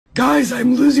Guys,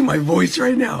 I'm losing my voice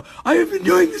right now. I have been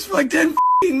doing this for like 10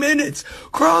 f***ing minutes.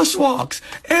 Crosswalks.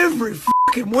 Every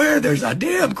f***ing where there's a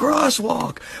damn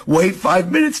crosswalk. Wait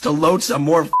 5 minutes to load some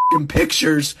more f***ing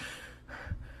pictures.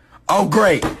 Oh,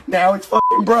 great. Now it's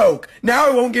f***ing broke. Now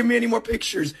it won't give me any more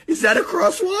pictures. Is that a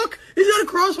crosswalk? Is that a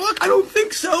crosswalk? I don't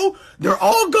think so. They're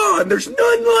all gone. There's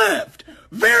none left.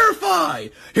 Verify.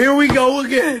 Here we go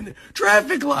again.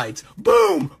 Traffic lights.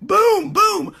 Boom, boom,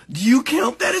 boom. Do you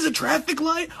count that as a traffic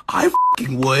light? I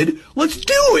f***ing would. Let's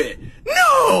do it.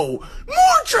 No!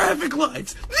 More traffic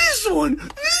lights. This one,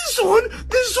 this one,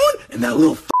 this one. And that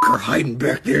little fucker hiding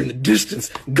back there in the distance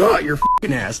got your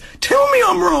f***ing ass. Tell me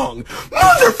I'm wrong.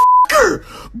 Motherfucker!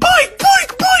 Bike,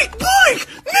 bike, bike, bike!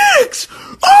 Next!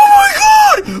 Oh my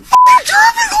god! F***ing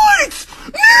traffic lights!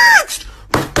 Next!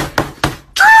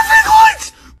 Traffic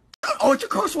lights! Oh, it's a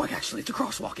crosswalk, actually. It's a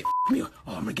crosswalk. It f***ed me up.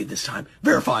 Oh, I'm gonna get this time.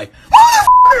 Verify.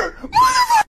 Motherfucker! Motherfucker!